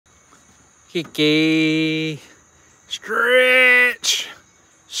Kiki, stretch,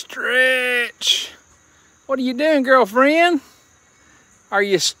 stretch. What are you doing, girlfriend? Are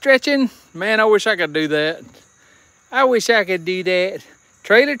you stretching? Man, I wish I could do that. I wish I could do that.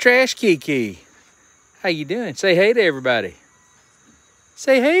 Trailer Trash Kiki. How you doing? Say hey to everybody.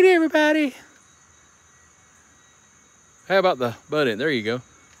 Say hey to everybody. How about the button? There you go.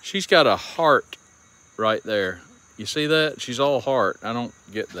 She's got a heart right there. You see that? She's all heart. I don't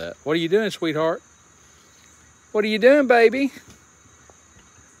get that. What are you doing, sweetheart? What are you doing, baby?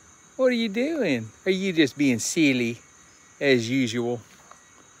 What are you doing? Are you just being silly as usual?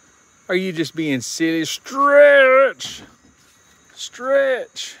 Are you just being silly? Stretch.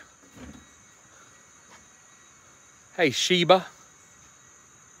 Stretch. Hey, Sheba.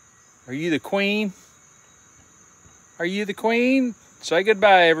 Are you the queen? Are you the queen? Say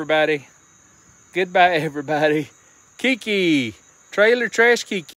goodbye, everybody. Goodbye, everybody. Kiki. Trailer Trash Kiki.